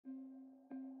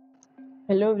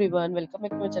Hello everyone, welcome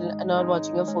back to my channel and now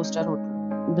watching a 4-star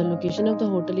hotel. The location of the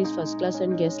hotel is first class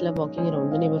and guests love walking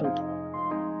around the neighborhood.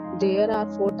 There are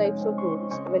 4 types of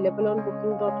rooms available on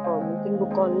booking.com. You can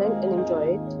book online and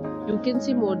enjoy it. You can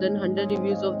see more than 100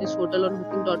 reviews of this hotel on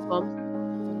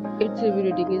booking.com. Its review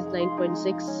rating is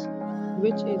 9.6,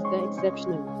 which is the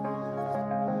exceptional.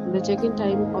 The check-in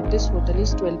time of this hotel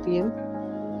is 12 p.m.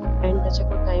 and the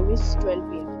check-out time is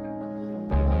 12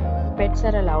 p.m. Pets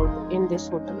are allowed in this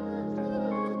hotel.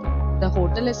 The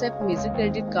hotel accepts major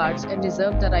credit cards and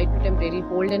reserves the right to temporarily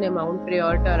hold an amount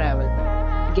prior to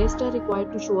arrival. Guests are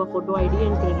required to show a photo ID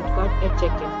and credit card at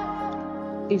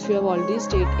check-in. If you have already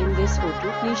stayed in this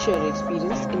hotel, please share your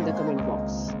experience in the comment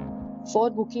box.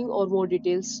 For booking or more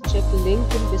details, check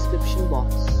link in description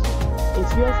box.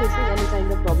 If you are facing any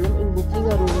kind of problem in booking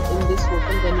a room in this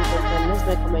hotel, then you can tell us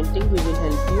by commenting. We will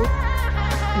help you.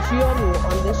 If you are new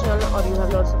on this channel or you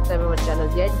have not subscribed our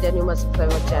channel yet, then you must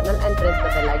subscribe our channel and press the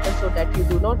bell icon so that you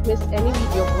do not miss any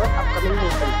video of our upcoming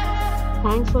hotel.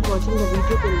 Thanks for watching the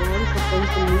video till the end. So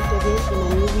friends, will meet again in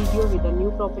a new video with a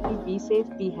new property. Be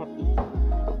safe, be happy.